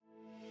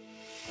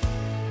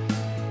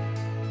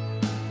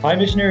Hi,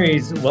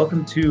 missionaries.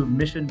 Welcome to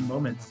Mission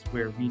Moments,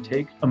 where we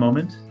take a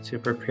moment to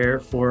prepare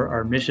for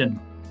our mission.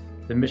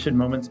 The Mission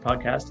Moments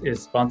podcast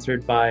is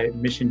sponsored by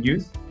Mission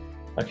Youth,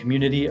 a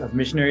community of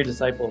missionary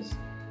disciples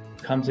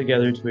who come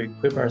together to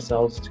equip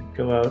ourselves to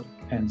go out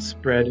and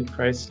spread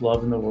Christ's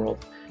love in the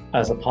world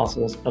as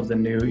apostles of the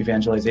new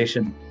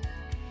evangelization.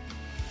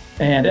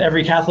 And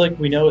every Catholic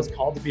we know is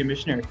called to be a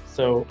missionary.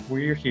 So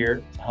we're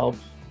here to help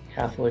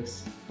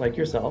Catholics like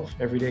yourself,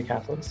 everyday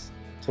Catholics,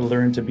 to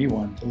learn to be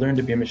one, to learn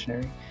to be a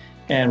missionary.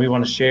 And we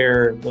want to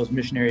share those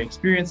missionary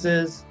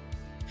experiences,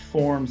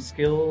 form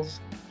skills,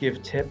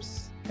 give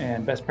tips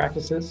and best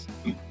practices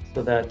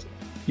so that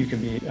you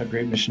can be a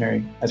great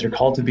missionary as you're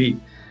called to be.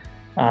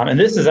 And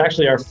this is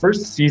actually our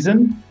first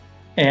season.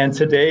 And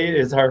today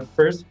is our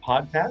first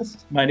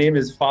podcast. My name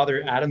is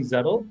Father Adam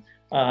Zettel.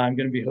 I'm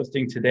going to be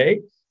hosting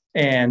today.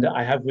 And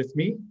I have with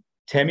me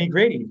Tammy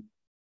Grady.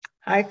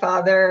 Hi,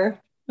 Father.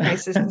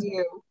 Nice to see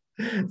you.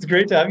 It's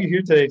great to have you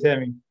here today,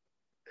 Tammy.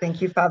 Thank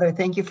you, Father.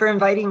 Thank you for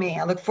inviting me.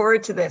 I look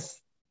forward to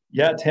this.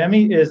 Yeah,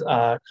 Tammy is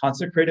a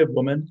consecrated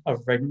woman of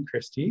Regnum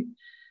Christi.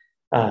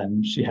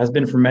 She has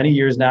been for many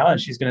years now,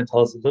 and she's going to tell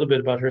us a little bit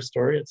about her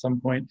story at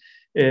some point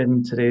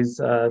in today's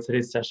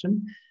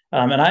session.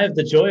 And I have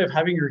the joy of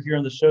having her here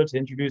on the show to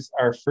introduce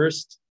our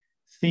first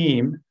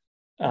theme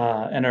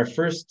and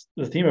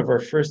the theme of our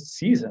first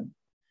season,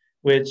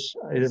 which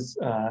is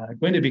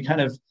going to be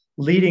kind of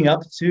leading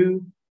up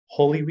to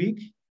Holy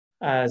Week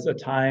as a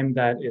time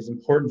that is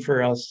important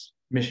for us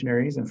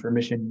missionaries and for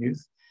mission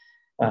youth,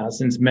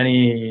 since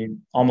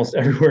almost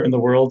everywhere in the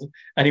world,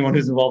 anyone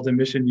who's involved in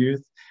mission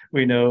youth,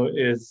 we know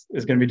is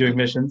going to be doing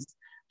missions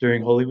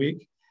during Holy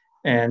Week.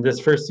 And this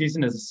first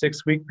season is a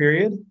 6-week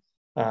period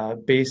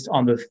based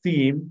on the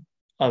theme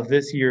of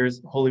this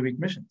year's Holy Week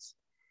missions,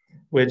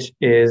 which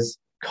is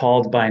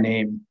called by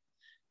name,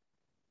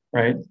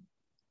 right?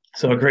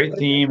 So a great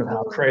theme of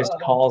how Christ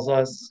calls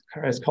us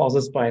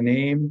by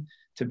name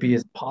to be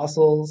his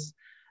apostles.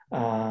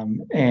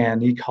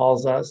 And he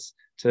calls us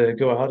to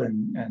go out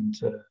and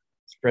to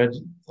spread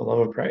the love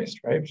of Christ,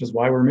 right? Which is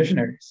why we're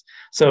missionaries.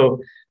 So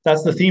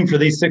that's the theme for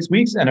these 6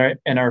 weeks.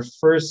 And our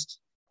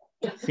first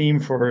theme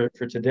for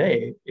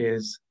today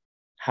is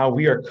how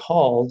we are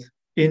called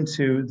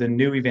into the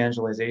new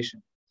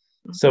evangelization.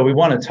 So we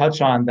want to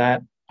touch on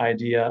that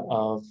idea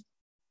of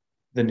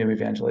the new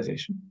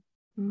evangelization.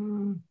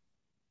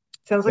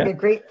 Sounds like a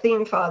great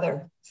theme,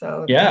 Father.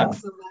 So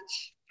thanks so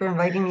much for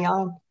inviting me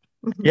on.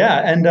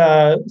 Yeah, and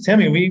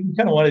Tammy, we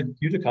kind of wanted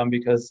you to come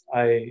because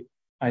I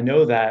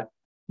know that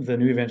the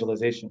new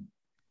evangelization,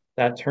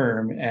 that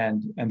term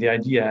and the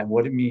idea and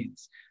what it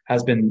means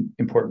has been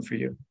important for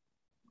you.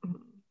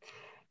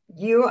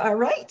 You are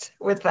right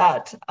with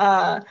that.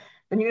 The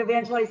new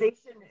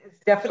evangelization is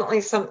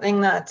definitely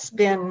something that's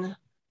been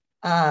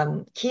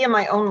key in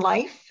my own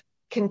life,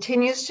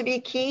 continues to be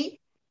key,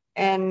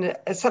 and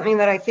it's something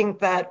that I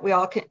think that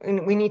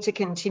we need to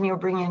continue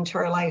bringing into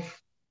our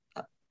life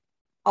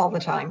all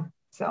the time.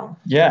 So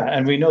yeah,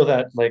 and we know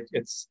that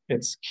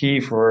it's key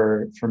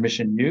for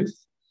mission youth,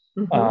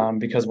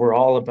 because we're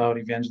all about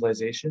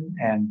evangelization,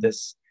 and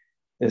this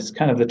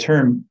kind of the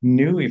term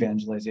new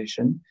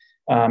evangelization,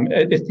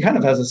 it kind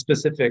of has a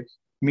specific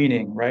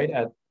meaning, right,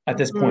 at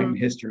this point in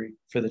history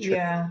for the church.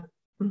 Yeah.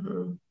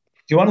 Do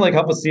you want to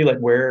help us see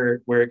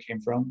where it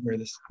came from, where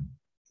the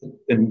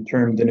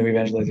term the new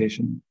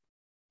evangelization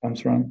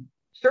comes from?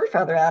 Sure,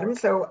 Father Adam.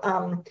 So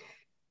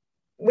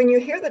when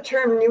you hear the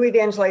term new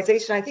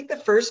evangelization, I think the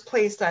first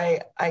place I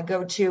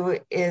go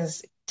to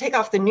is take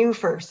off the new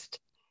first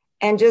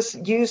and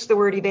just use the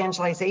word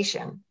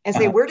evangelization and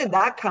say, where did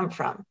that come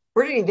from?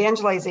 Where did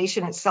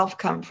evangelization itself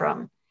come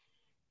from?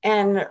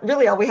 And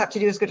really all we have to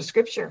do is go to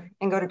scripture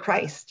and go to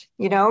Christ,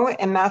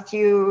 in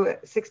Matthew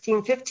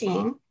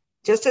 16:15,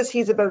 just as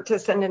he's about to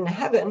ascend into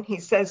heaven, he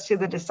says to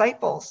the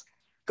disciples,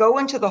 go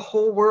into the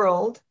whole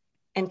world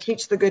and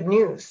teach the good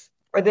news.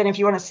 Or then if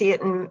you want to see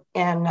it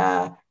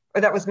or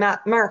that was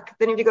Mark.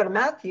 Then if you go to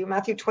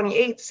Matthew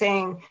 28,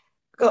 saying,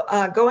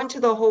 go into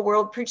the whole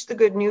world, preach the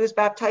good news,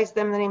 baptize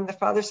them in the name of the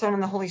Father, Son,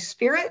 and the Holy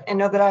Spirit, and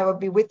know that I will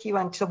be with you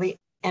until the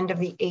end of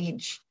the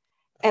age.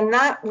 And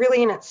that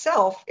really in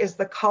itself is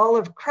the call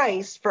of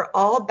Christ for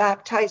all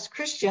baptized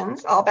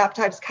Christians, all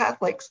baptized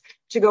Catholics,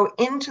 to go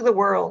into the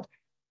world,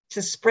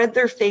 to spread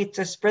their faith,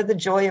 to spread the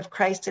joy of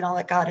Christ and all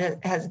that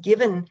God has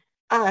given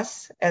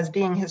us as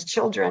being his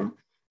children.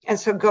 And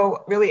so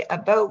go really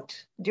about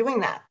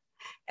doing that.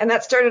 And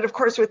that started, of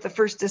course, with the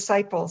first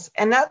disciples.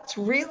 And that's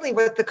really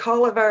what the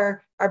call of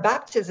our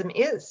baptism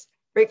is,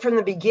 right from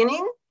the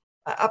beginning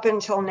up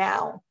until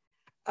now.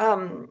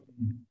 We're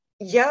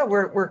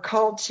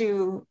called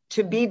to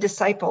be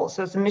disciples,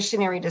 those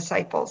missionary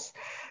disciples.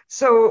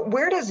 So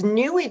where does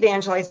new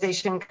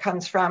evangelization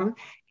comes from?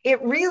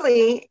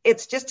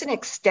 It's just an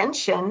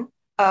extension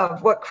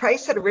of what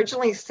Christ had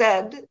originally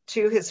said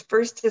to his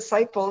first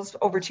disciples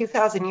over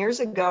 2,000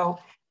 years ago.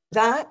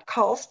 That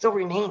call still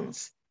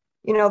remains.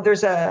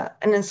 There's an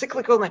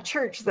encyclical in the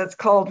church that's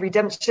called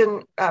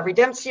Redemptio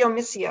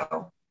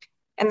Missio.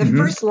 And the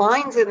first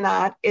lines in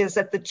that is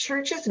that the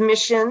church's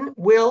mission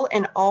will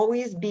and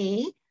always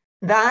be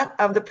that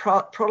of the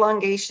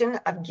prolongation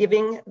of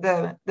giving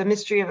the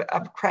mystery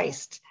of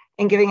Christ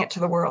and giving it to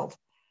the world.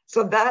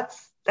 So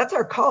that's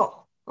our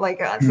call,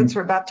 since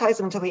we're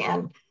baptized until the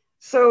end.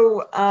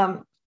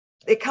 So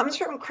it comes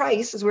from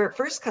Christ is where it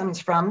first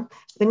comes from.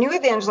 The new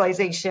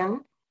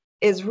evangelization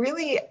is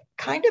really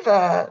kind of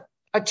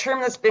a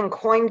term that's been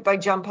coined by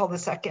John Paul II.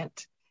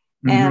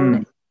 Mm-hmm.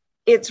 And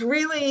it's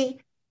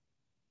really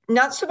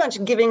not so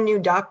much giving new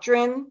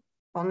doctrine,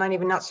 well,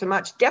 not so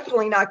much,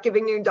 definitely not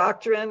giving new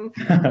doctrine,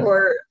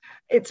 or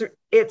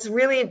it's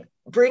really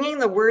bringing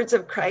the words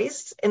of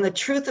Christ and the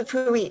truth of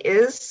who he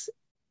is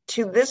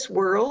to this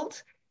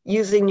world,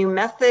 using new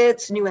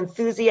methods, new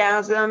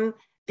enthusiasm,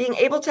 being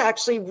able to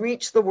actually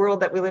reach the world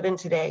that we live in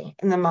today,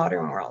 in the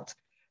modern world.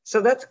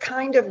 So that's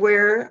kind of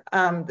where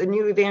the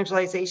new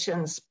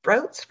evangelization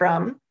sprouts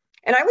from.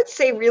 And I would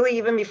say really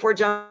even before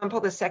John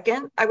Paul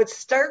II, I would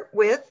start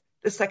with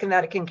the Second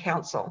Vatican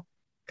Council,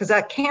 because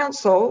that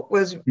council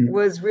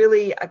was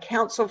really a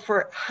council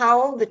for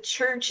how the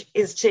church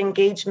is to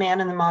engage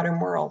man in the modern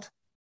world.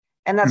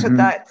 And that's what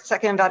that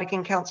Second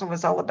Vatican Council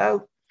was all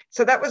about.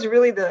 So that was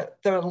really the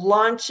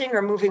launching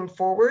or moving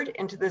forward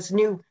into this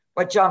new,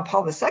 what John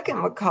Paul II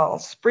would call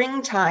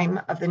springtime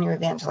of the new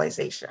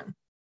evangelization.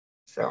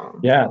 So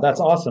yeah, that's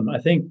awesome. I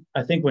think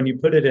when you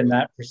put it in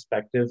that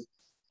perspective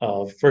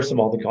of, first of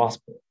all, the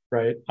gospel,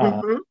 right?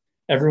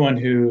 Everyone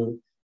who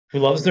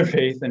loves their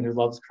faith and who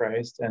loves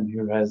Christ and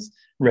who has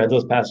read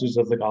those passages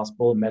of the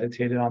gospel and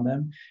meditated on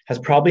them has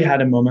probably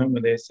had a moment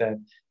when they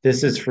said,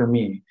 this is for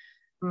me.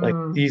 Like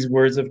these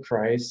words of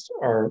Christ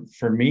are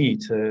for me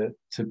to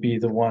be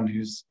the one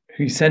who's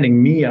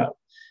sending me up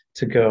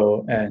to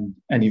go and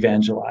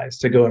evangelize,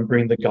 to go and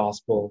bring the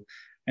gospel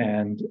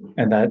and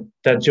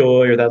that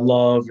joy or that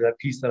love or that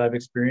peace that I've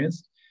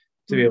experienced,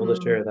 to be able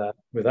to share that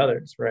with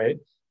others, right?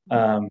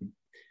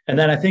 And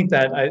then I think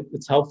that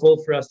it's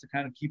helpful for us to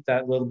kind of keep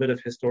that little bit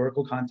of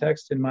historical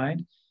context in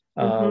mind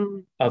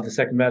of the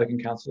Second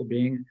Vatican Council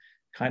being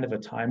kind of a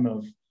time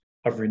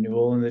of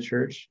renewal in the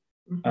church.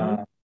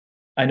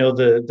 I know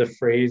the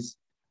phrase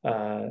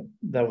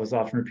that was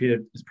often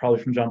repeated is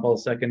probably from John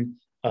Paul II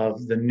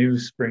of the new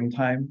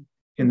springtime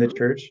in the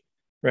church,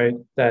 right?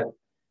 That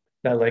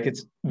like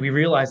we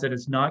realize that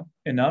it's not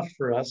enough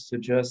for us to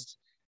just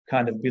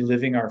kind of be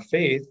living our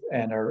faith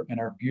and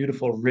our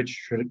beautiful,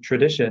 rich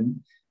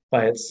tradition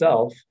by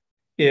itself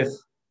if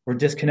we're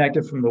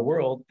disconnected from the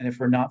world and if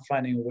we're not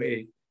finding a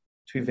way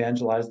to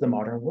evangelize the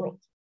modern world,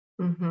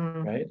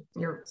 right?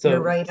 You're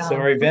on. right. So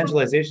our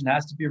evangelization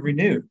has to be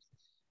renewed,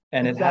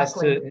 and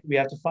we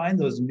have to find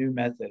those new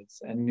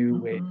methods and new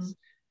ways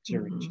to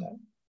reach out.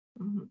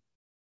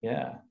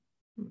 Yeah.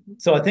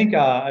 So I think,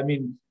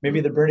 maybe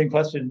the burning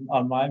question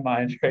on my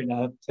mind right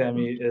now,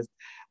 Tammy, is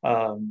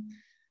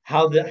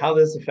how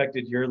this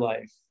affected your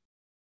life,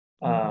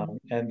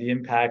 and the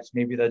impact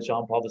maybe that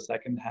John Paul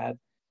II had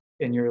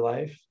in your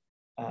life.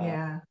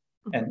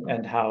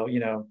 And how,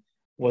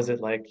 was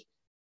it like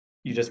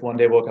you just one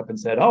day woke up and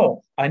said,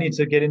 oh, I need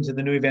to get into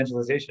the new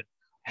evangelization?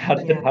 How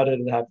did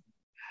it happen?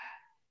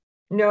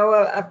 No,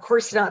 of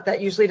course not.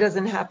 That usually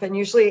doesn't happen.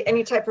 Usually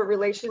any type of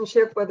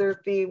relationship, whether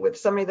it be with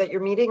somebody that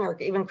you're meeting or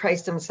even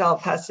Christ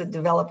himself, has to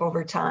develop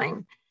over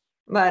time.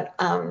 But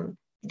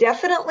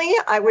definitely,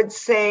 I would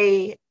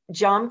say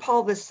John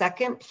Paul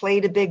II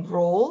played a big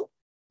role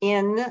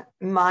in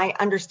my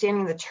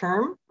understanding the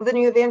term of the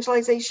new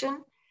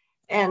evangelization.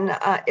 And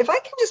if I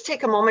can just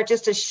take a moment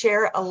just to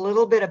share a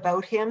little bit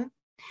about him.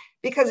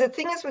 Because the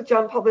thing is with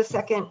John Paul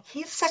II,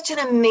 he's such an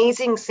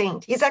amazing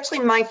saint. He's actually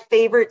my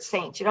favorite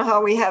saint. You know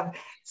how we have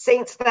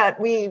saints that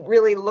we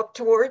really look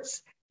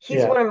towards?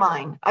 He's one of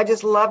mine. I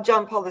just love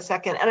John Paul II.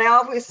 And I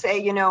always say,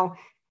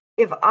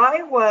 if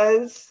I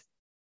was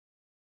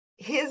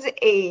his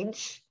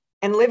age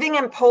and living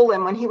in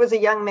Poland when he was a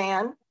young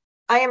man,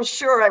 I am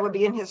sure I would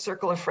be in his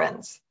circle of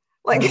friends.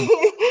 Like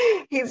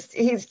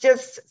he's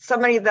just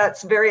somebody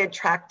that's very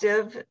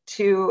attractive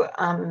to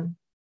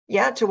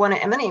want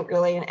to emanate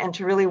really and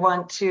to really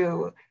want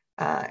to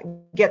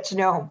get to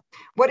know.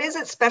 What is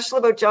it special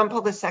about John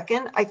Paul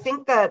II? I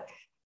think that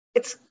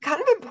it's kind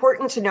of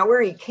important to know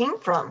where he came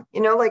from.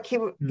 Like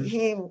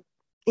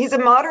he's a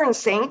modern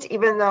saint,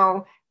 even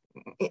though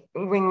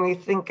when we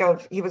think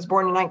of he was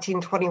born in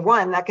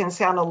 1921, that can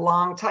sound a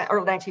long time, or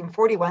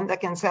 1941,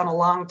 that can sound a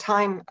long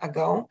time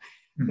ago.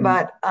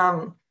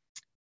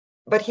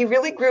 But he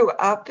really grew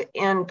up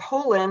in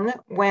Poland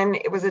when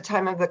it was a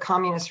time of the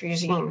communist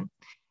regime.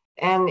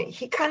 And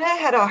he kind of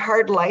had a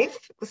hard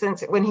life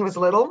since when he was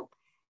little.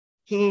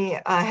 He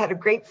had a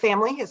great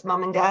family, his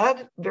mom and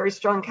dad, very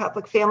strong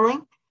Catholic family,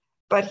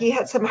 but he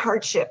had some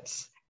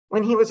hardships.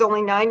 When he was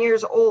only 9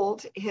 years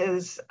old,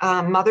 his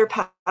mother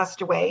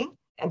passed away,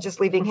 and just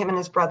leaving him and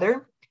his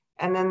brother.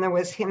 And then there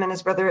was him and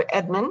his brother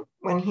Edmund.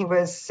 When he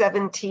was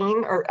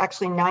 17, or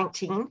actually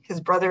 19,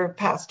 his brother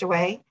passed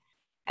away.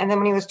 And then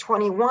when he was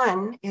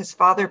 21, his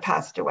father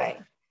passed away.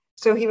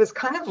 So he was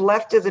kind of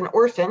left as an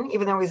orphan,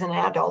 even though he was an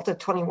adult at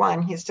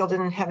 21, he still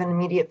didn't have an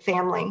immediate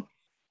family.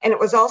 And it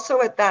was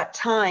also at that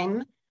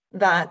time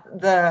that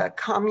the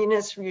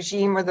communist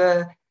regime, or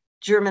the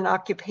German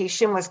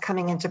occupation was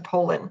coming into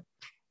Poland.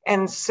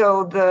 And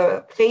so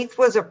the faith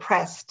was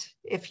oppressed,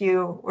 if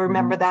you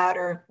remember that,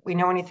 or we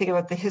know anything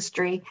about the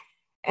history.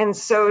 And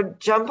so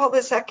John Paul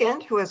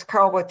II, who was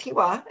Karl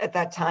Wojtyła at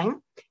that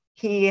time,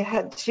 he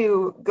had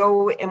to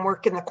go and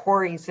work in the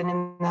quarries and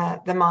in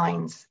the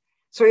mines.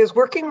 So he was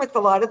working with a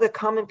lot of the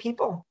common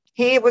people.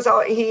 He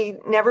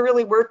never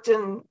really worked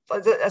in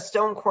a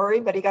stone quarry,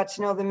 but he got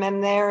to know the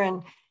men there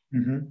and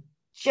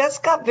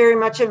just got very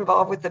much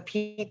involved with the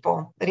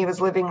people that he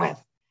was living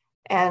with,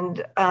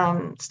 and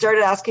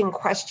started asking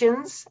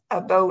questions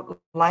about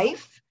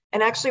life.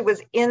 And actually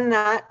was in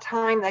that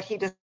time that he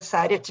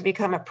decided to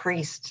become a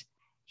priest.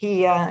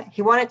 He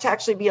wanted to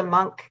actually be a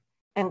monk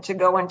and to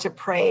go and to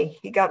pray.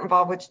 He got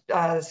involved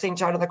with St.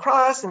 John of the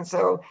Cross. And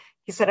so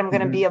he said, I'm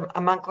going to be a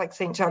monk like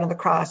St. John of the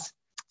Cross.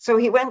 So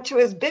he went to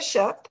his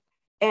bishop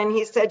and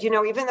he said,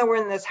 even though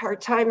we're in this hard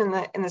time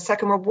in the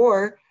Second World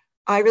War,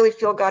 I really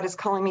feel God is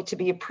calling me to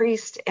be a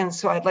priest. And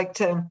so I'd like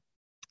to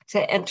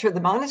enter the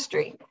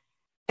monastery.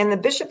 And the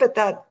bishop at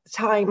that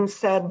time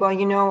said,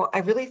 well, I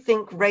really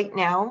think right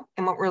now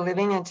in what we're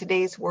living in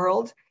today's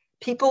world,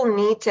 people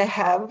need to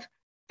have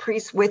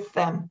priests with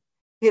them.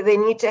 They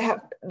need to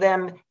have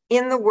them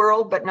in the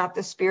world, but not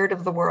the spirit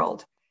of the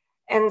world.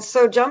 And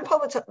so John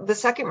Paul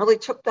II really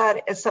took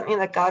that as something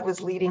that God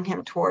was leading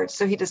him towards.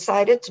 So he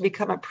decided to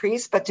become a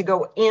priest, but to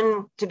go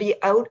in, to be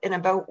out and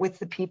about with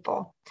the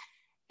people.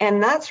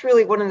 And that's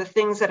really one of the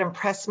things that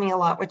impressed me a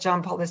lot with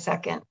John Paul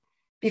II.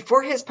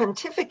 Before his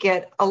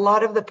pontificate, a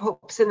lot of the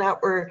popes in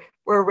that were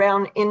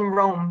around in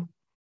Rome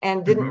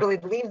and didn't really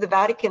leave the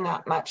Vatican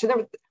that much. And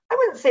I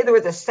wouldn't say there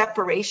was a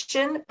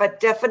separation, but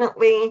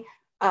definitely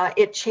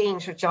it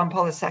changed with John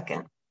Paul II.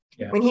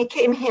 Yeah. When he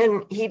came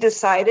in, he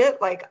decided,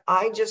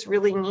 I just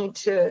really need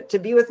to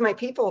be with my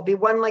people, be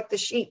one like the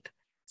sheep,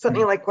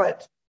 something like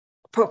what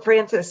Pope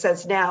Francis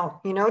says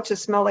now, to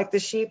smell like the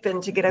sheep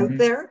and to get out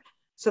there.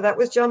 So that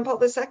was John Paul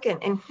II.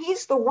 And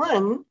he's the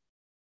one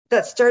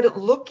that started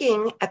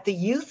looking at the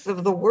youth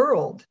of the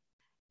world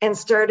and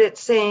started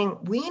saying,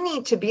 we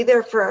need to be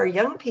there for our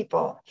young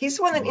people. He's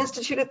the one that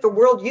instituted the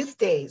World Youth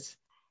Days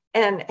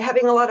and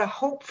having a lot of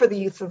hope for the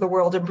youth of the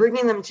world and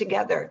bringing them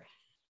together.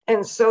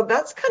 And so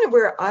that's kind of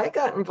where I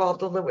got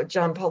involved a little with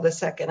John Paul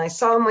II. I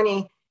saw him when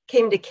he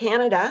came to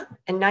Canada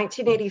in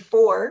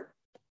 1984.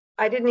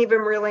 I didn't even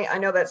really, I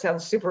know that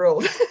sounds super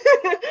old,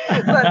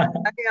 but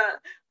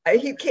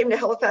he came to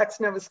Halifax,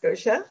 Nova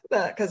Scotia,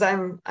 because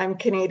I'm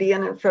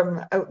Canadian and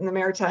from out in the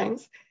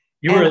Maritimes.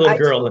 You were a little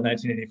girl in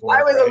 1984.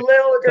 I was a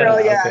little girl,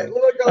 okay.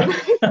 Little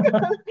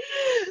girl.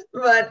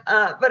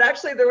 But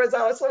actually, there was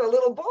also a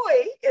little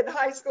boy in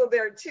high school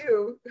there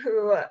too,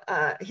 who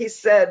he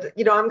said,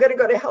 I'm going to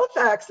go to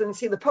Halifax and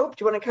see the Pope.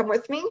 Do you want to come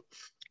with me?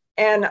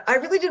 And I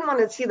really didn't want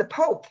to see the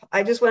Pope.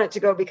 I just wanted to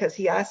go because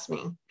he asked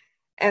me.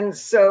 And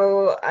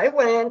so I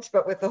went,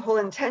 but with the whole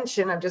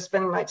intention of just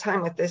spending my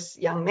time with this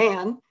young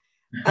man.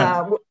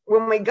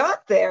 When we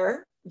got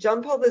there,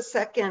 John Paul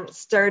II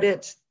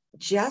started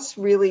just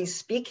really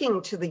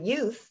speaking to the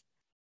youth.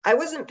 I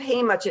wasn't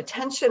paying much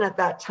attention at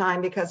that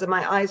time because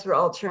my eyes were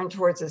all turned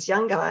towards this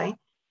young guy.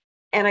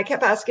 And I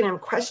kept asking him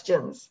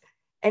questions.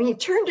 And he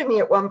turned to me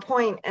at one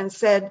point and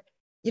said,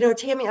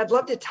 Tammy, I'd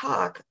love to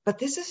talk, but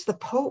this is the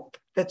Pope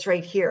that's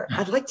right here.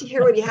 I'd like to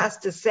hear what he has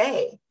to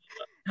say.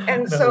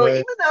 And so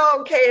even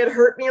though, it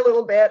hurt me a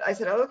little bit, I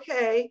said,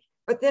 okay.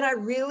 But then I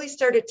really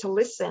started to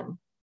listen.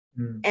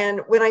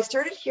 And when I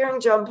started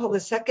hearing John Paul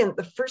II,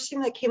 the first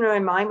thing that came to my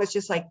mind was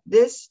just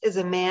this is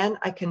a man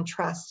I can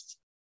trust.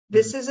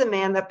 This is a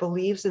man that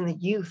believes in the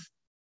youth.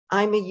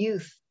 I'm a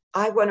youth.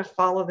 I want to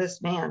follow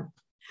this man.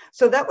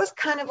 So that was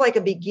kind of like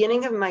a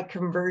beginning of my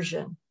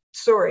conversion.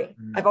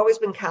 I've always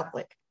been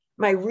Catholic.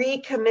 My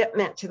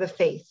recommitment to the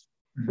faith,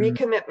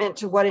 recommitment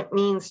to what it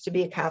means to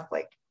be a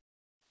Catholic.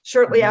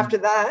 Shortly after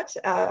that,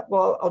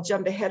 I'll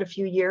jump ahead a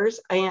few years.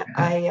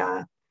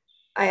 I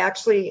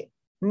actually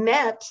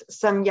met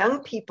some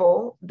young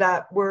people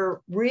that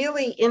were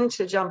really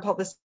into John Paul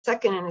II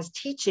and his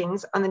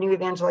teachings on the new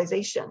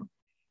evangelization.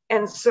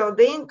 And so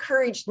they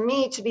encouraged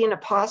me to be an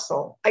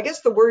apostle. I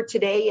guess the word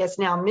today is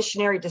now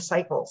missionary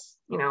disciples,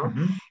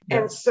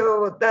 And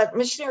so that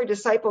missionary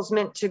disciples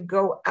meant to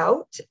go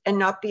out and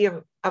not be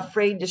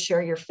afraid to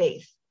share your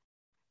faith.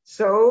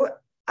 So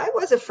I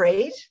was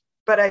afraid,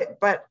 but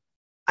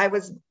I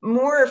was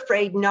more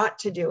afraid not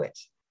to do it.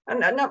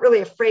 I'm not really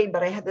afraid,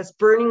 but I had this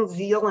burning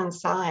zeal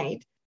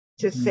inside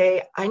to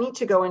say, I need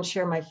to go and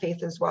share my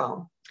faith as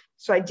well.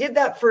 So I did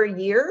that for a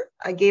year.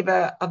 I gave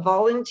a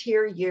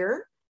volunteer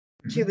year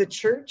to the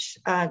church,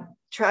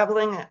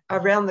 traveling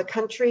around the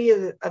country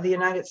of the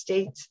United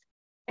States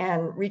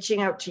and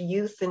reaching out to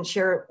youth and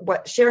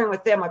sharing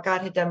with them what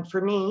God had done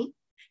for me.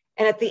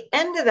 And at the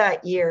end of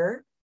that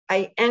year,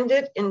 I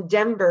ended in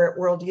Denver at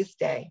World Youth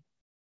Day.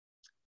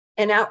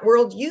 And at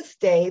World Youth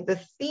Day,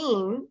 the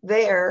theme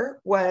there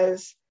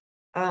was,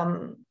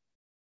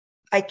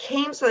 I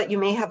came so that you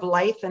may have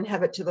life and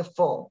have it to the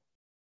full.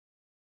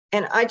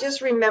 And I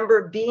just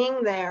remember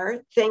being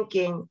there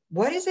thinking,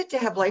 what is it to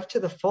have life to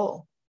the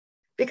full?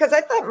 Because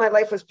I thought my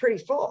life was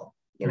pretty full,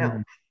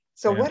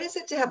 So what is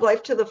it to have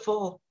life to the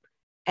full?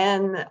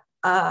 And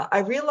I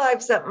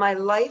realized that my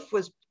life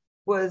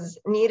was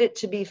needed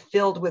to be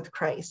filled with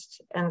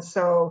Christ. And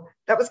so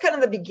that was kind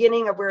of the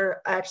beginning of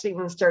where I actually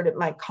even started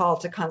my call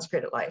to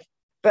consecrated life.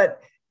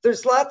 But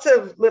there's lots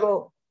of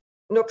little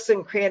nooks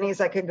and crannies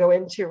I could go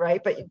into,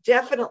 right? But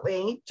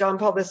definitely John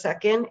Paul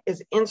II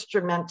is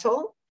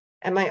instrumental,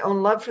 and my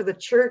own love for the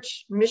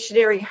church,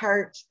 missionary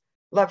heart,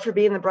 love for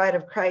being the bride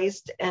of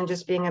Christ, and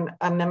just being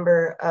a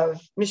member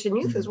of Mission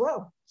Youth as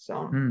well.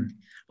 So,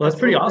 well, that's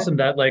pretty awesome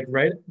that like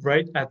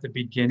right at the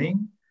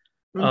beginning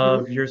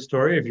of your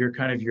story, of your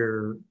kind of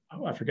your,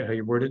 I forget how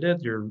you worded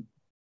it, your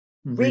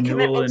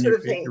renewal and your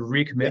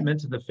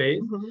recommitment to the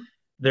faith,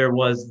 there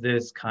was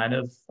this kind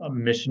of a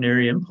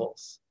missionary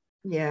impulse,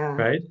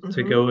 right?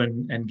 To go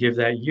and give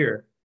that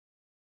year.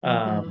 You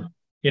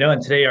know,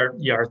 and today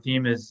our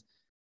theme is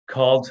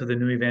called to the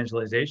new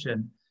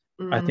evangelization.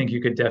 I think you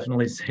could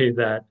definitely say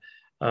that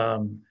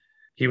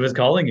he was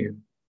calling you,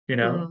 you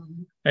know,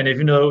 and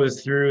even though it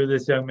was through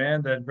this young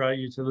man that brought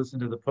you to listen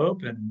to the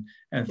Pope,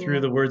 and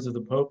through the words of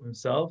the Pope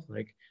himself,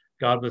 like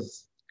God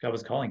was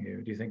calling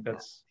you. Do you think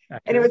that's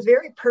accurate? And it was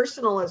very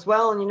personal as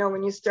well. And you know,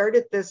 when you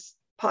started this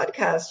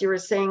podcast, you were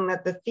saying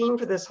that the theme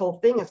for this whole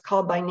thing is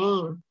called by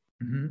name.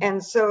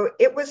 And so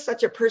it was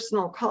such a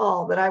personal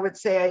call that I would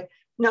say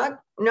not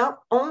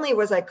only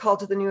was I called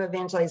to the new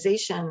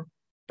evangelization,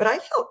 but I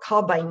felt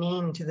called by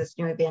name to this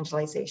new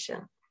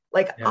evangelization.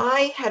 Like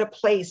I had a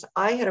place,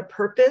 I had a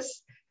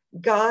purpose.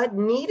 God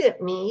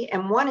needed me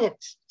and wanted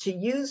to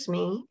use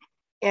me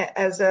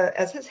as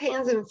his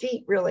hands and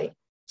feet, really,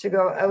 to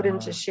go out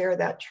and to share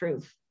that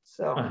truth.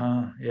 So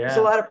there's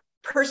a lot of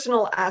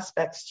personal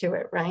aspects to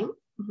it, right?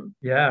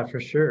 Yeah, for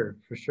sure.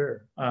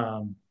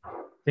 I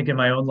think in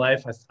my own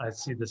life, I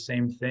see the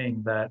same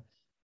thing that,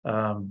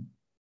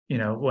 you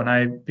know, when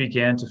I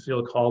began to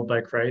feel called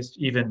by Christ,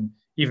 even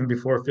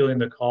before feeling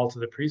the call to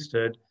the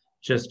priesthood,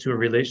 just to a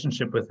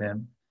relationship with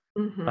him,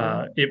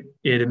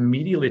 it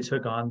immediately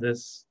took on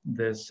this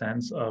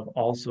sense of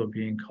also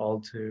being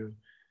called to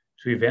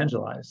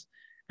evangelize.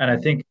 And I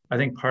think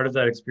part of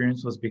that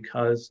experience was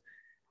because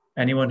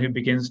anyone who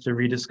begins to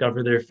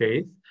rediscover their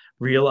faith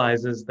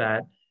realizes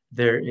that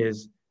there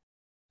is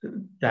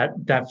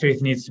that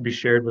faith needs to be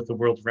shared with the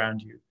world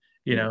around you.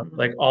 You know,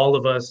 like all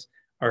of us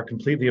are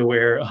completely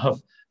aware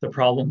of the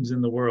problems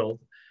in the world,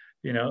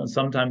 you know, and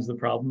sometimes the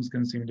problems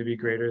can seem to be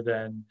greater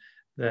than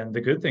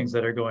the good things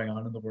that are going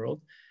on in the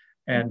world.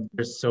 And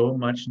there's so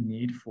much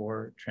need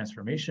for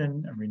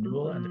transformation and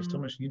renewal, and there's so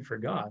much need for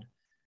God,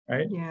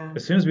 right?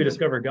 As soon as we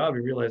discover God,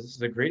 we realize this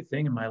is a great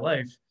thing in my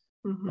life,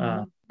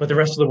 but the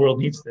rest of the world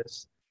needs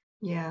this.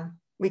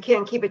 We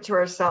can't keep it to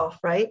ourselves,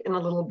 right? In a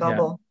little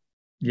bubble.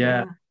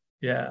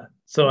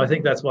 So I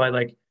think that's why,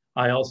 like,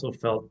 I also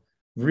felt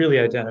really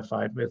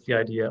identified with the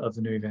idea of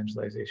the new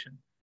evangelization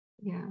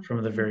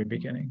from the very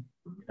beginning.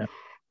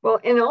 Well,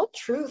 in all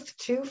truth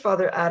too,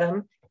 Father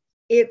Adam,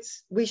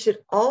 we should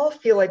all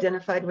feel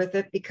identified with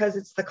it because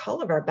it's the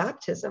call of our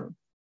baptism.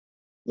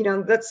 You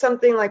know, that's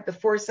something like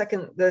before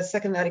the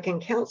Second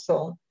Vatican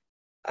Council,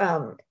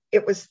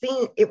 it was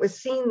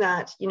seen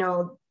that, you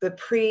know, the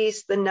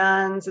priests, the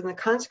nuns, and the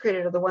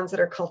consecrated are the ones that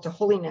are called to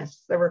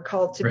holiness, that were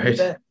called to be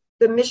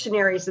the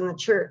missionaries in the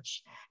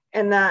church,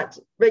 and that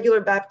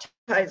regular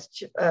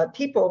baptized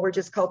people were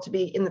just called to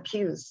be in the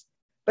pews.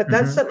 But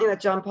that's something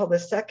that John Paul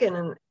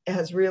II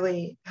has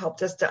really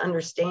helped us to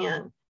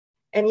understand.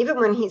 And even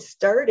when he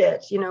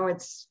started, you know,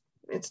 it's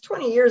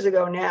 20 years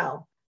ago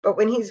now, but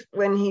when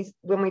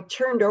we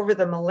turned over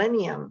the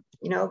millennium,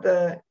 you know,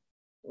 the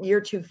year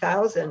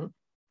 2000,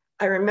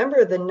 I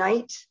remember the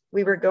night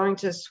we were going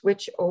to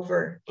switch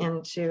over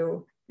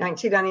into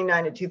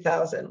 1999 to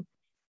 2000.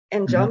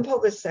 And John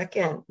Paul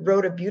II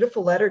wrote a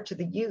beautiful letter to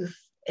the youth.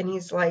 And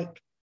he's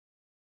like,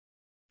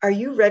 are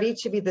you ready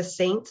to be the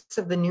saints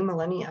of the new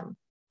millennium?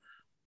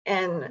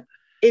 And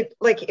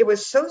it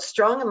was so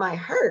strong in my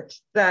heart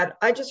that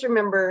I just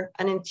remember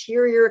an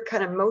interior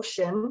kind of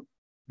motion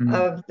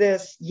of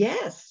this.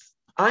 Yes,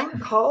 I'm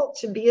called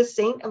to be a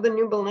saint of the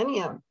new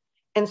millennium.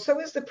 And so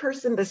is the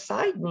person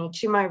beside me,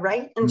 to my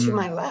right and to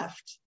my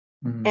left.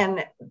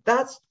 And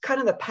that's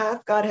kind of the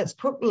path God has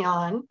put me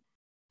on.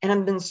 And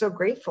I've been so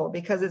grateful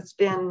because it's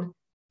been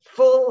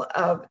full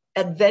of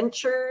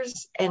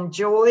adventures and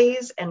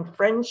joys and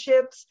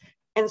friendships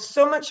and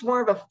so much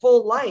more of a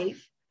full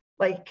life.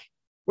 Like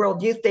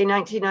World Youth Day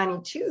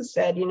 1992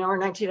 said, you know, or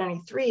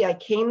 1993, I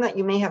came that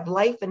you may have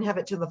life and have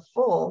it to the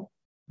full.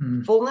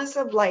 Fullness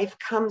of life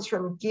comes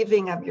from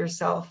giving of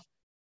yourself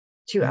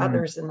to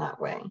others in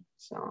that way.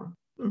 So,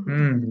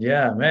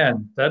 yeah,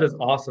 man, that is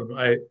awesome.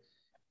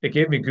 It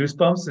gave me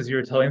goosebumps as you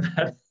were telling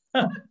that.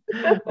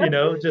 You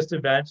know, just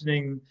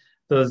imagining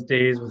those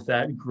days with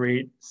that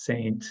great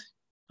saint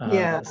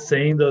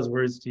saying those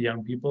words to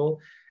young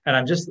people.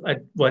 And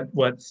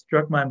what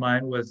struck my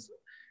mind was,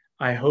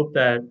 I hope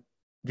that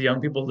the young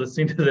people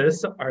listening to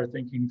this are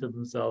thinking to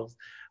themselves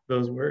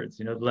those words,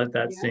 you know, let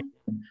that sink.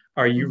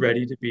 Are you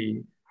ready to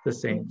be the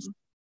saints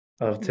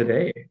of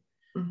today?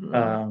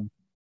 And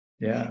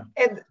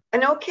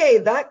And okay,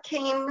 that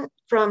came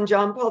from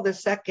John Paul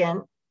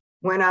II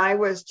when I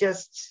was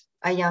just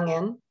a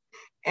youngin',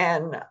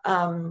 and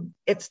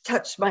it's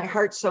touched my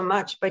heart so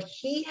much. But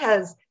he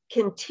has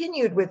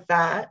continued with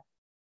that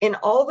in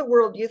all the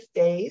World Youth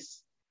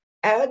Days,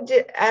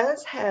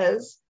 as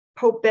has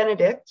Pope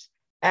Benedict,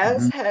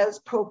 as has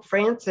Pope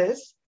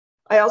Francis.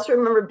 I also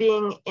remember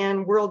being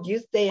in World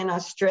Youth Day in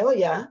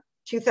Australia,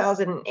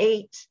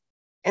 2008,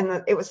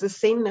 and it was the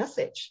same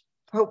message.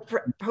 Pope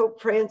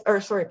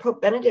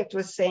Benedict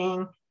was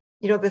saying,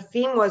 the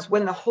theme was,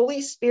 when the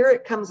Holy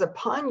Spirit comes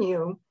upon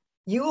you,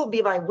 you will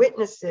be my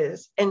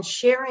witnesses and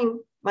sharing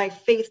my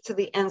faith to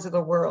the ends of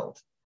the world.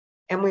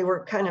 And we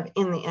were kind of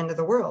in the end of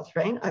the world,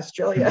 right?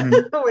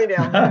 Australia, way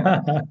down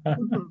there.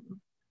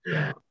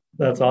 Yeah.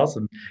 That's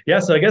awesome. Yeah.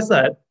 So I guess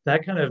that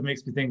kind of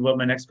makes me think what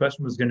my next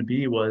question was going to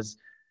be was,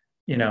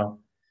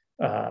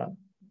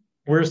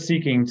 we're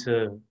seeking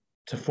to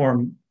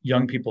form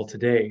young people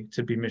today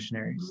to be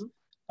missionaries.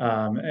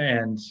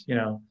 And,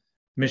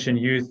 Mission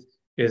Youth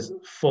is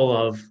full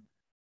of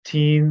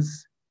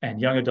teens and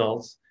young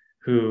adults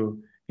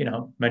who,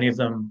 many of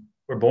them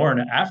were born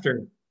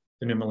after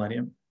the new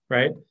millennium,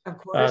 right? Of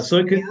course. So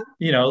it could,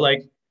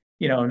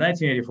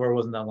 1984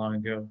 wasn't that long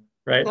ago,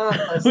 right? No,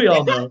 We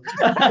all know.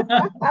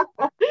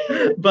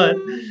 But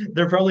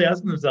they're probably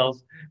asking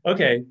themselves,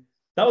 okay,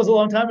 that was a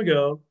long time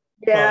ago,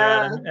 Father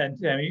Adam and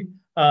Tammy.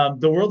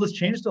 The world has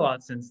changed a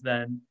lot since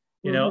then.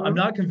 I'm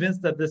not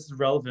convinced that this is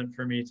relevant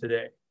for me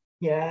today.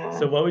 Yeah.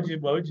 So what would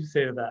you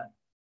say to that?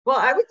 Well,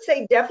 I would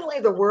say definitely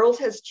the world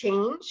has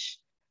changed,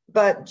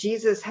 but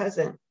Jesus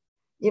hasn't.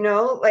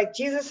 Like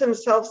Jesus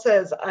himself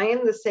says, I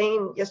am the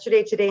same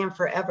yesterday, today, and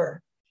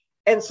forever.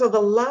 And so the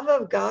love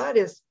of God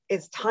is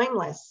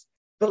timeless.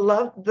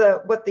 What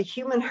the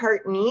human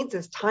heart needs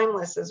is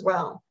timeless as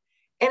well.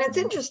 And it's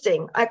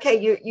interesting.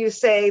 Okay, you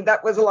say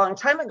that was a long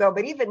time ago,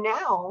 but even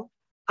now,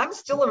 I'm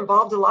still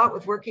involved a lot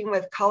with working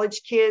with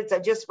college kids. I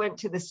just went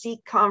to the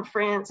Seek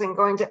conference and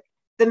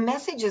the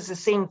message is the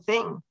same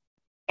thing.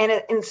 And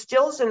it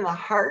instills in the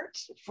heart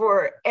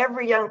for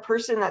every young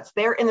person that's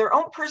there in their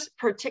own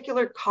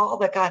particular call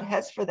that God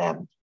has for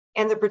them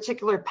and the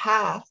particular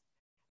path.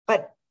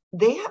 But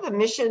they have a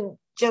mission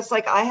just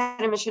like I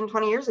had a mission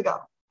 20 years ago,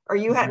 or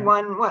you had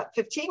one,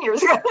 15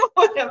 years ago,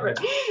 whatever.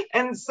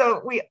 And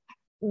so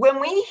when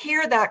we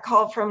hear that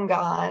call from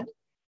God,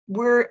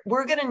 we're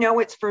going to know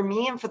it's for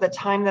me and for the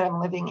time that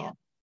I'm living in.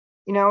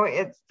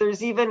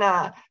 There's even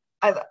I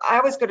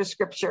always go to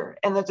scripture,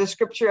 and there's a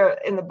scripture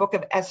in the book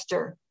of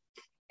Esther.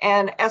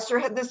 And Esther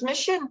had this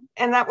mission,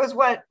 and that was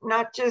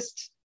not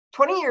just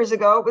 20 years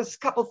ago, it was a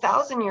couple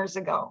thousand years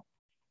ago.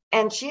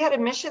 And she had a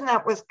mission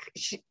that was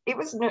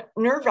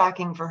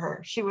nerve-wracking for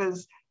her. She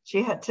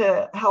had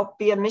to help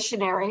be a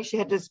missionary. She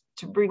had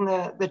to bring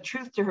the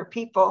truth to her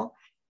people,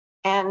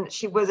 and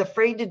she was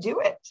afraid to do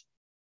it.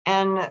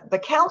 And the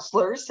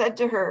counselor said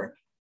to her,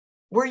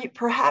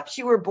 perhaps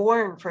you were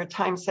born for a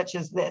time such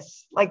as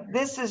this. Like,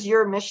 this is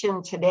your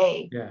mission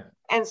today. Yeah.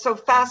 And so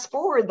fast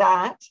forward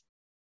that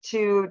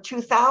to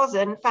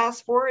 2000,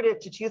 fast forward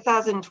it to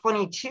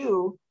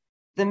 2022,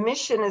 the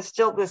mission is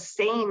still the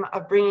same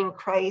of bringing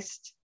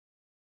Christ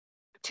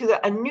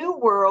to a new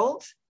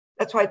world.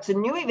 That's why it's a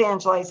new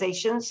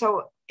evangelization.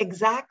 So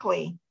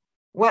exactly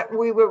what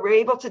we were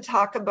able to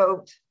talk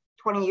about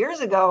 20 years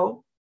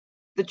ago,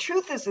 the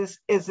truth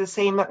is the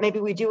same, but maybe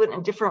we do it in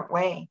a different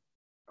way,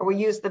 or we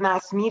use the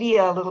mass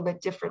media a little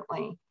bit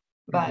differently.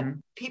 But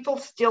people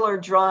still are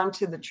drawn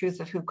to the truth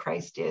of who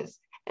Christ is.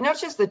 And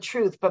not just the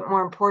truth, but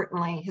more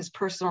importantly, his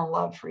personal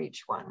love for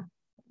each one.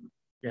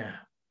 Yeah,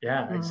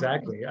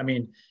 exactly. I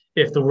mean,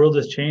 if the world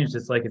has changed,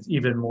 it's like it's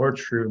even more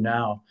true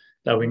now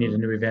that we need a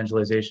new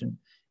evangelization,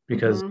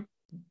 because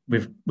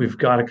we've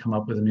got to come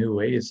up with new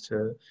ways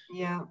to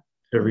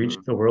reach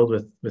the world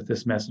with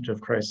this message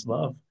of Christ's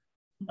love.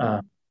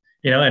 And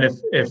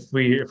if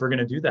we're going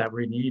to do that,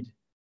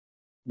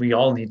 we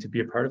all need to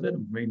be a part of it.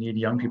 We need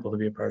young people to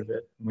be a part of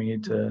it. We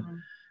need to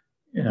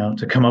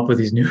to come up with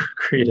these new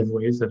creative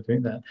ways of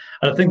doing that.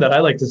 And the thing that I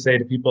like to say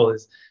to people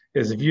is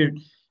if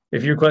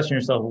you question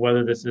yourself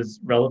whether this is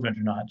relevant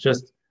or not,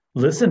 just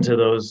listen to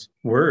those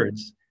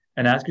words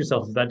and ask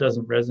yourself if that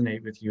doesn't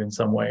resonate with you in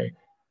some way.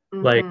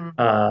 Like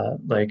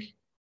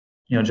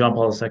John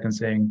Paul II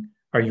saying,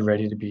 "Are you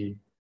ready to be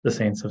the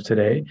saints of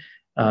today?"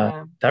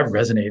 That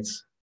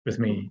resonates with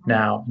me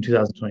now in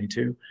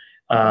 2022.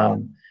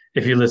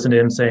 If you listen to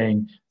him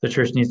saying the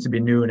church needs to be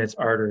new in its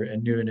ardor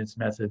and new in its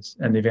methods,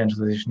 and the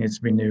evangelization needs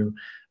to be new,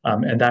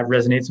 and that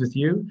resonates with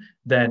you,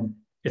 then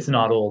it's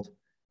not old,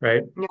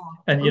 right? Yeah.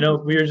 And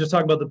we were just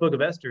talking about the book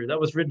of Esther. That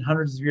was written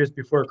hundreds of years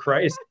before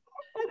Christ,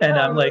 and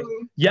I'm like,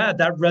 yeah,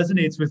 that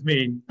resonates with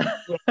me.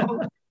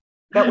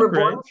 That we're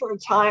born for a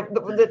time.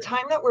 The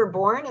time that we're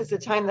born is the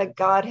time that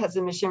God has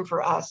a mission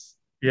for us.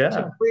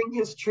 To bring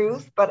his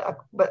truth, but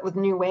with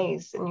new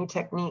ways and new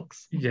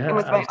techniques, and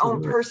with my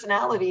own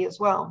personality as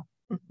well.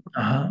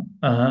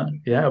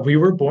 Yeah, we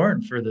were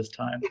born for this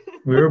time.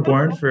 We were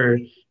born for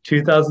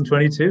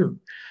 2022.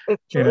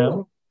 It's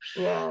true.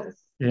 Yes.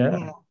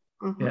 Yeah.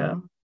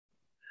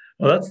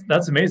 Well,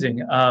 that's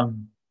amazing.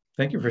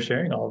 Thank you for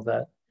sharing all of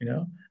that.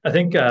 I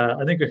think I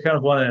kind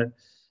of want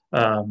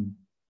to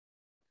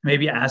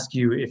maybe ask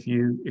you if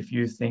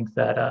you think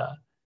that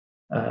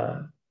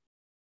uh,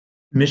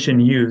 mission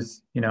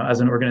youth, as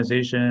an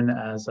organization,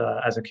 as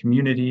a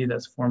community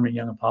that's forming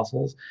young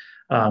apostles,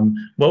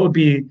 what would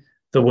be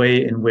the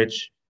way in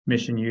which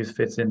mission youth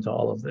fits into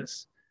all of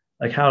this?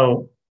 Like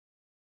how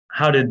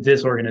did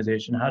this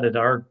organization, how did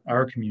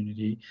our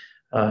community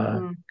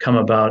Mm. come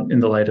about in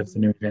the light of the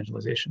new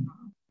evangelization?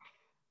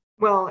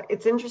 Well,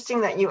 it's interesting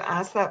that you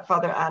asked that,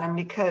 Father Adam,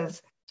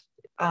 because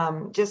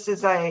just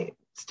as I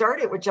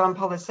started with John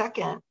Paul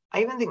II,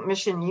 I even think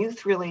Mission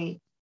Youth really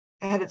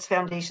had its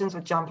foundations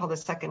with John Paul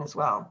II as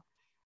well.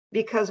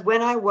 Because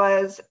when I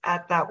was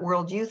at that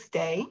World Youth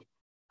Day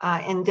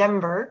in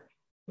Denver,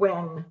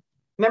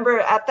 remember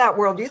at that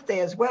World Youth Day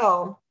as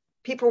well,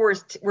 people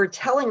were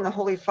telling the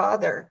Holy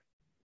Father,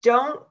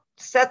 don't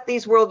set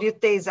these World Youth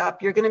Days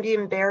up. You're going to be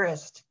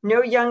embarrassed.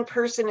 No young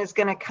person is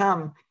going to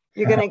come.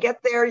 You're going to get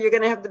there. You're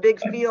going to have the big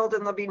field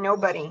and there'll be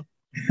nobody.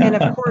 And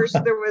of course,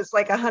 there was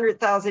like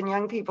 100,000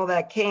 young people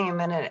that came,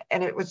 and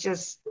it was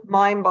just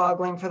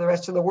mind-boggling for the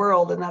rest of the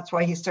world. And that's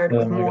why he started Oh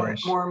with my more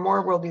gosh. and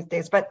more World Youth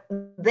Days. But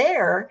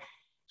there,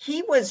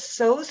 he was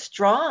so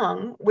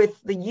strong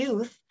with the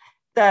youth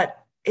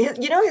that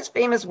his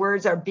famous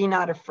words are "Be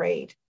not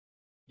afraid."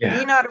 Be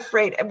Yeah. not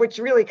afraid, which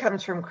really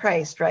comes from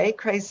Christ, right?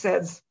 Christ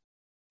says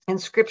in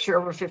Scripture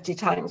over 50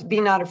 times, "Be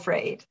not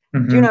afraid. Do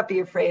Hmm. not be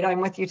afraid.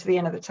 I'm with you to the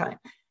end of the time."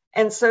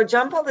 And so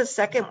John Paul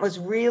II was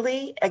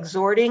really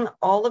exhorting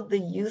all of the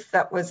youth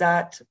that was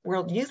at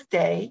World Youth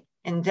Day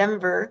in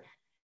Denver.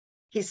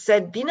 He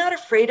said, be not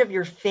afraid of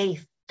your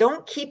faith.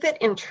 Don't keep it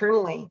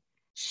internally.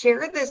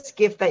 Share this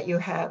gift that you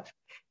have.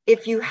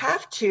 If you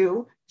have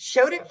to,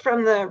 shout it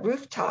from the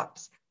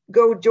rooftops.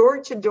 Go door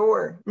to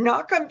door,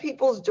 knock on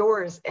people's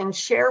doors and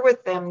share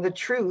with them the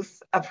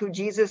truth of who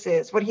Jesus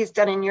is, what he's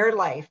done in your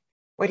life,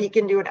 what he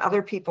can do in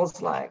other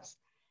people's lives.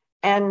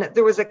 And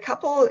there was a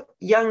couple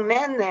young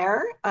men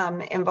there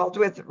involved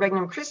with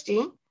Regnum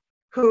Christi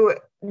who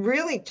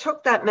really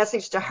took that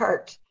message to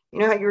heart. You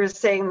know how you were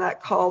saying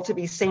that call to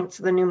be saints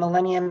of the new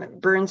millennium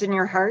burns in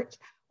your heart?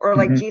 Or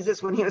like Hmm.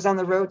 Jesus when he was on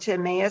the road to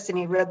Emmaus and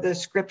he read the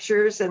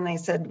scriptures and they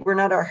said, we're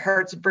not our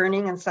hearts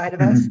burning inside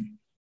of us. Hmm.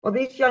 Well,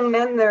 these young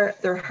men,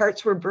 their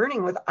hearts were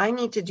burning with, I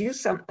need to do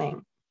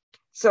something.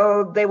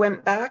 So they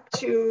went back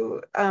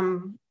to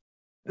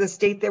the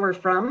state they were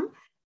from.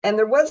 And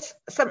there was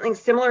something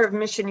similar of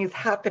mission youth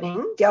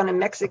happening down in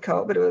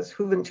Mexico, but it was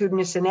Juventud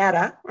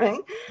Misionera, right?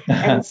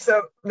 And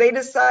so they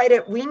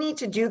decided we need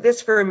to do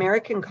this for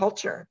American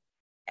culture.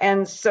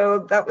 And so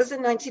that was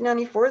in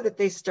 1994 that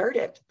they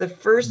started the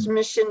first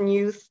mission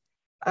youth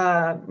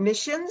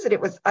missions. And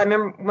it was, I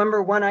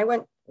remember one I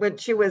went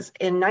to was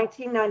in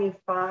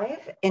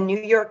 1995 in New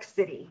York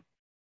City.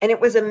 And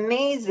it was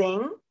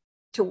amazing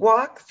to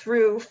walk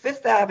through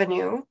Fifth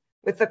Avenue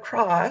with the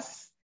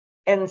cross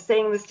and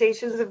saying the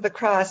Stations of the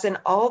Cross, and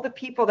all the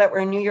people that were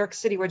in New York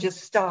City would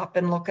just stop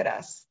and look at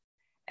us.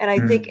 And I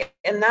think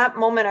in that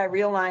moment, I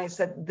realized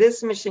that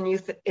this mission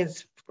youth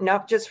is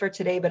not just for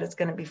today, but it's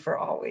going to be for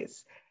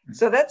always.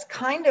 So that's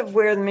kind of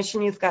where the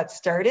mission youth got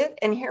started.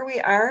 And here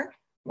we are,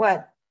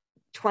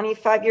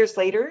 25 years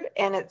later,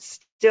 and it's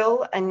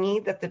still a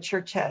need that the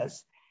church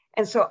has.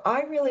 And so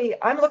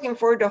I'm looking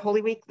forward to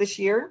Holy Week this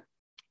year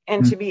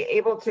and to be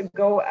able to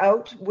go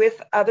out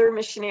with other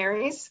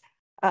missionaries,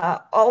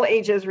 all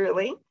ages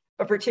really,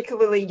 but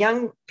particularly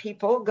young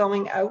people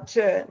going out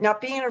to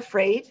not being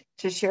afraid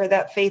to share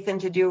that faith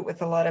and to do it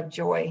with a lot of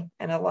joy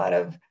and a lot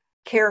of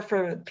care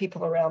for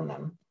people around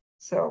them.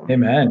 So,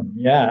 Amen.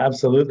 Yeah,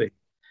 absolutely.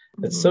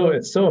 mhm.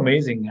 It's so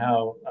amazing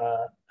how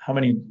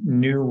many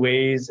new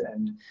ways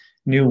and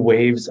new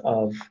waves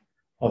of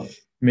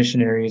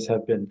missionaries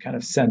have been kind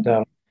of sent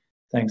out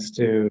thanks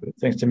to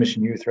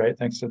Mission Youth, right?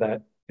 Thanks to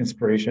that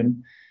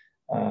inspiration.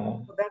 Uh,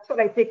 That's what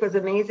I think was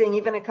amazing.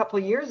 Even a couple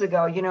of years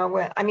ago,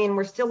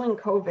 we're still in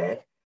COVID,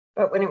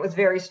 but when it was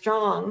very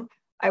strong,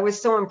 I was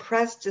so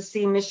impressed to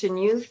see Mission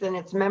Youth and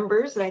its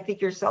members, and I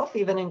think yourself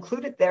even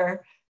included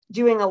there,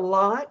 doing a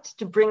lot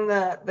to bring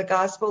the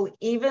gospel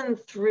even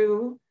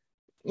through,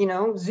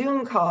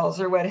 Zoom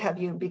calls or what have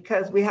you,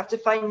 because we have to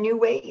find new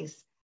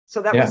ways.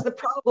 So that yeah, was the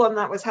problem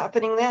that was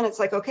happening then. It's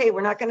like, okay,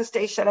 we're not going to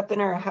stay shut up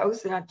in our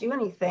house and not do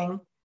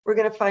anything. We're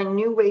going to find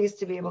new ways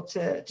to be able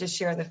to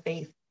share the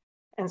faith.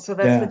 And so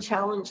that's the yeah,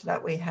 challenge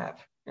that we have,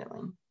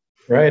 really.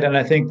 right. And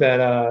I think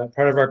that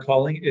part of our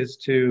calling is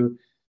to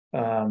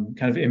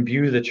kind of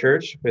imbue the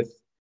church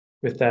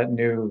with that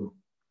new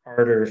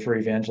ardor for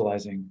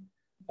evangelizing.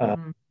 Uh,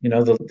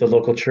 Mm-hmm. the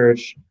local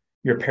church,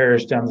 your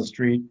parish down the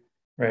street,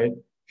 right?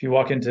 If you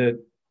walk into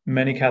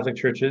many Catholic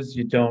churches,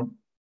 you don't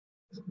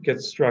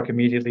get struck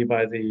immediately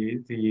by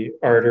the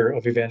ardor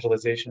of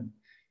evangelization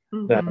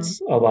Mm-hmm. that's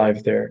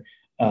alive there.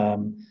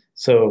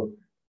 So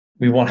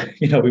we want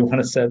we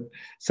want to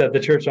set the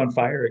church on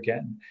fire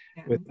again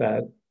Yeah. with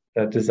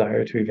that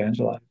desire to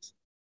evangelize.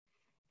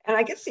 And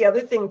I guess the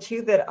other thing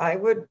too that I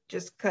would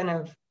just kind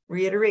of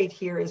reiterate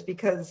here is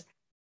because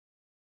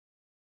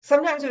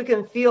sometimes we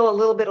can feel a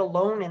little bit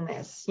alone in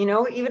this,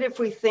 even if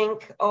we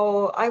think,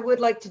 oh, I would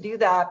like to do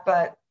that,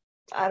 but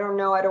I don't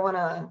know, I don't want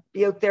to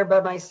be out there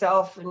by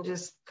myself and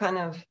just kind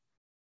of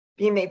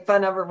be made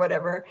fun of or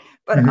whatever.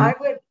 But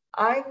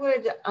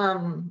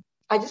Mm-hmm.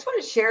 I just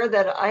want to share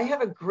that I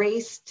have a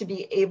grace to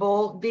be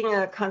able, being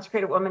a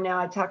consecrated woman now,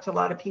 I talk to a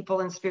lot of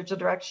people in spiritual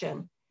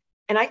direction.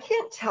 And I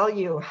can't tell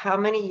you how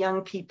many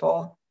young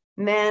people,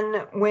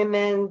 men,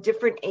 women,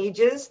 different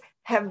ages,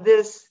 have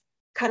this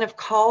kind of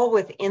call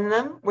within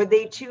them where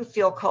they too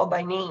feel called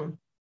by name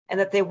and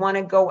that they want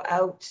to go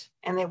out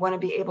and they want to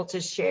be able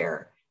to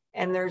share.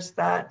 And there's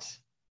that.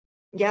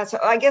 Yeah, so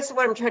I guess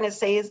what I'm trying to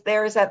say is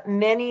that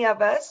many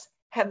of us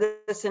have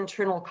this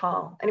internal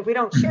call. And if we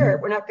don't share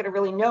it, we're not going to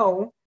really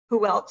know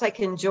who else I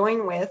can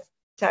join with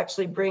to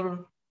actually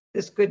bring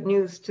this good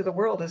news to the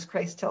world, as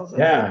Christ tells us.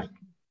 Yeah.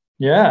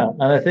 Yeah.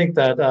 And I think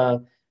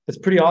that it's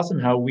pretty awesome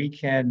how we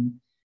can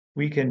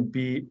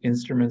be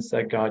instruments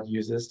that God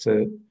uses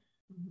to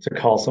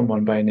call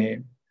someone by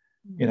name.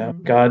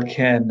 God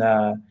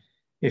can,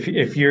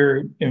 if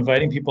you're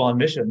inviting people on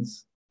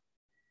missions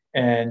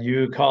and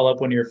you call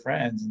up one of your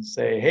friends and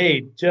say,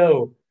 "Hey,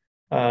 Joe,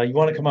 you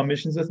want to come on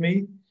missions with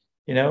me?"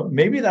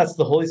 Maybe that's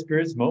the Holy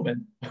Spirit's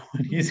moment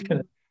when he's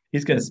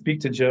gonna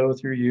speak to Joe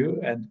through you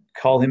and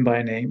call him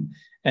by name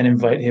and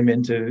invite him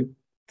into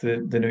the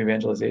new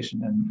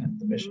evangelization and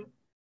the mission.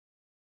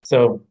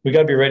 So we got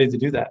to be ready to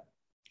do that.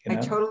 I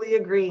totally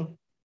agree.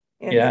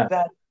 Yeah.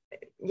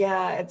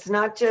 It's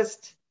not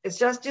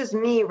just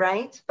me,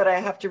 right? But I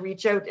have to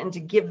reach out and to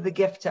give the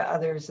gift to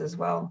others as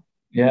well.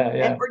 Yeah.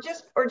 And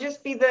or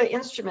just be the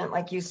instrument,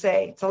 like you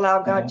say, to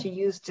allow God to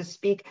use to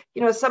speak.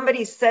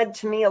 Somebody said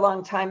to me a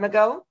long time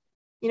ago,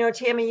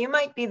 Tammy, you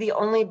might be the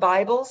only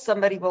Bible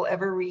somebody will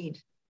ever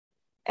read.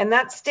 And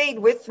that stayed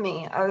with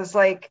me. I was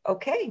like,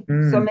 okay,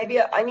 so maybe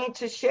I need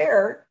to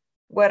share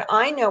what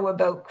I know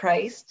about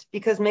Christ,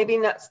 because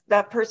maybe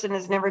that person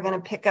is never going to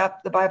pick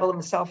up the Bible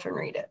himself and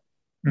read it.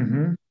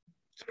 Mm-hmm.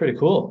 It's pretty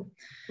cool.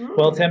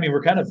 Well, Tammy,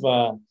 we're kind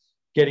of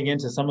getting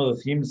into some of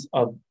the themes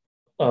of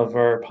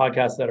our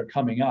podcasts that are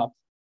coming up.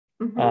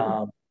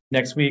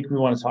 Next week, we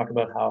want to talk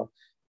about how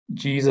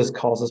Jesus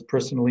calls us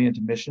personally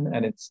into mission,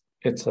 and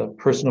it's a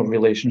personal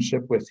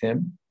relationship with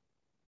him.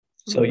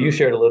 So you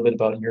shared a little bit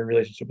about your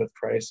relationship with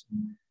Christ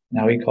and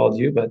how he called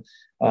you, but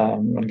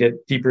I'm going to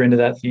get deeper into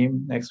that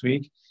theme next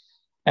week.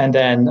 And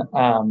then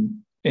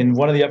in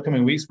one of the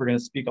upcoming weeks, we're going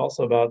to speak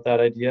also about that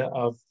idea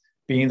of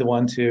being the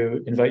one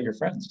to invite your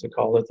friends to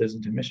call others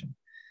into mission.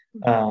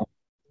 And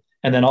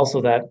then also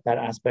that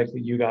aspect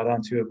that you got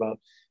onto about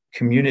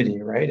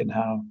community, right? And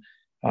how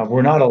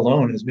we're not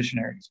alone as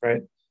missionaries,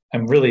 right?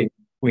 And really,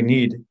 we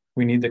need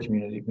the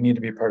community. We need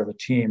to be part of a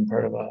team,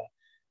 part of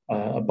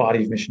a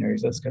body of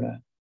missionaries that's going to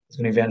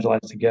evangelize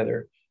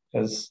together.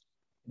 Because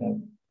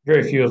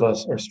very few of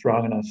us are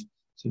strong enough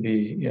to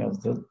be,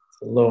 the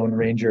lone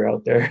ranger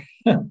out there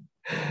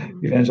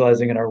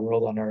evangelizing in our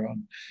world on our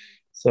own.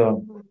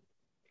 So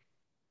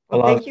a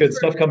lot of good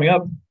stuff coming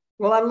up.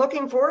 Well, I'm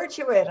looking forward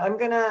to it. I'm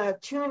going to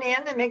tune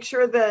in and make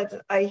sure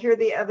that I hear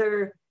the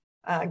other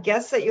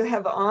guests that you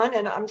have on.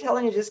 And I'm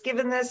telling you, just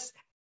given this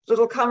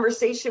little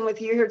conversation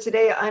with you here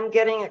today, I'm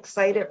getting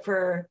excited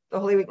for the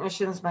Holy Week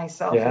missions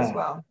myself as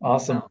well.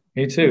 Awesome. So.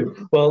 Me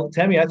too. Well,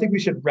 Tammy, I think we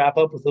should wrap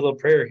up with a little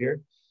prayer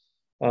here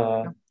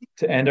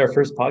to end our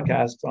first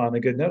podcast on a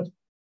good note.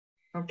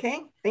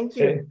 Okay. Thank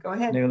you. Okay. Go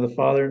ahead. In the name of the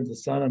Father, and the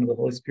Son, and of the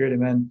Holy Spirit.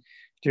 Amen.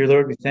 Dear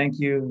Lord, we thank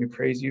you and we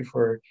praise you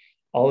for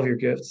all of your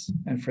gifts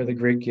and for the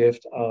great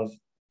gift of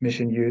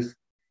mission youth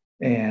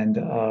and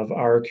of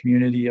our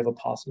community of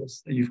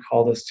apostles that you've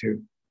called us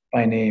to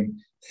by name.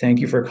 Thank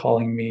you for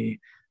calling me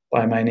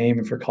by my name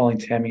and for calling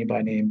Tammy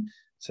by name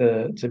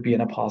to be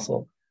an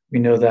apostle. We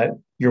know that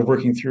you're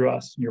working through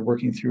us, you're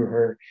working through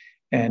her,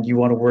 and you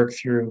want to work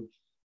through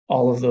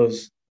all of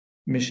those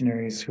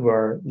missionaries who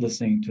are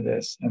listening to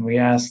this. And we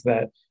ask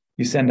that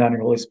you send down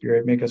your Holy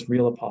Spirit, make us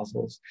real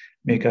apostles,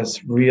 make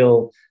us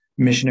real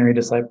missionary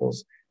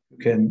disciples who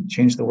can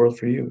change the world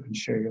for you and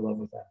share your love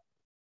with that.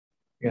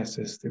 Yes,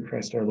 this through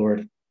Christ our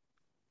Lord.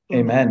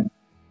 Amen.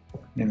 In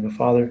the name of the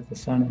Father, the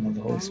Son, and of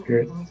the Holy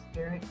Spirit.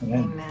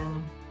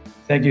 Amen.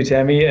 Thank you,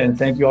 Tammy, and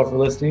thank you all for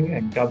listening,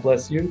 and God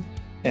bless you,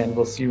 and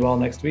we'll see you all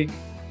next week.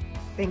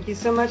 Thank you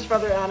so much,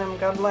 Father Adam.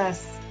 God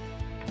bless.